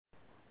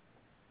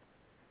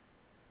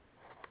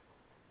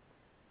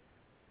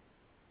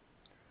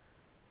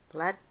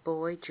Black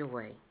boy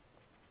joy.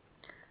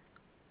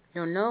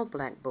 No,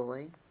 black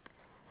boy,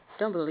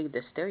 don't believe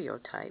the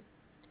stereotype.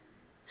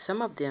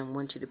 Some of them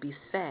want you to be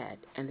sad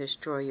and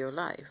destroy your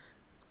life.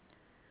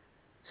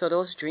 So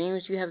those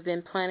dreams you have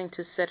been planning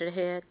to set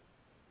ahead,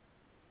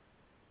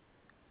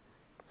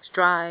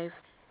 strive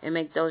and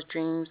make those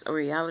dreams a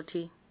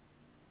reality,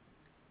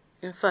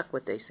 and fuck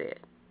what they said.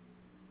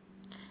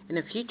 In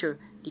the future,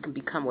 you can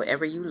become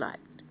whatever you like.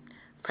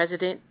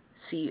 President,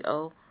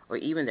 CEO, or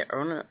even the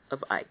owner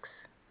of Ike's.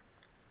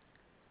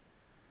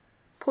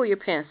 Pull your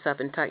pants up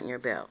and tighten your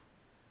belt.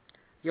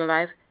 Your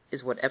life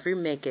is whatever you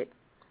make it,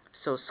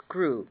 so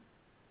screw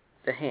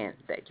the hand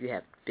that you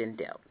have been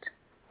dealt.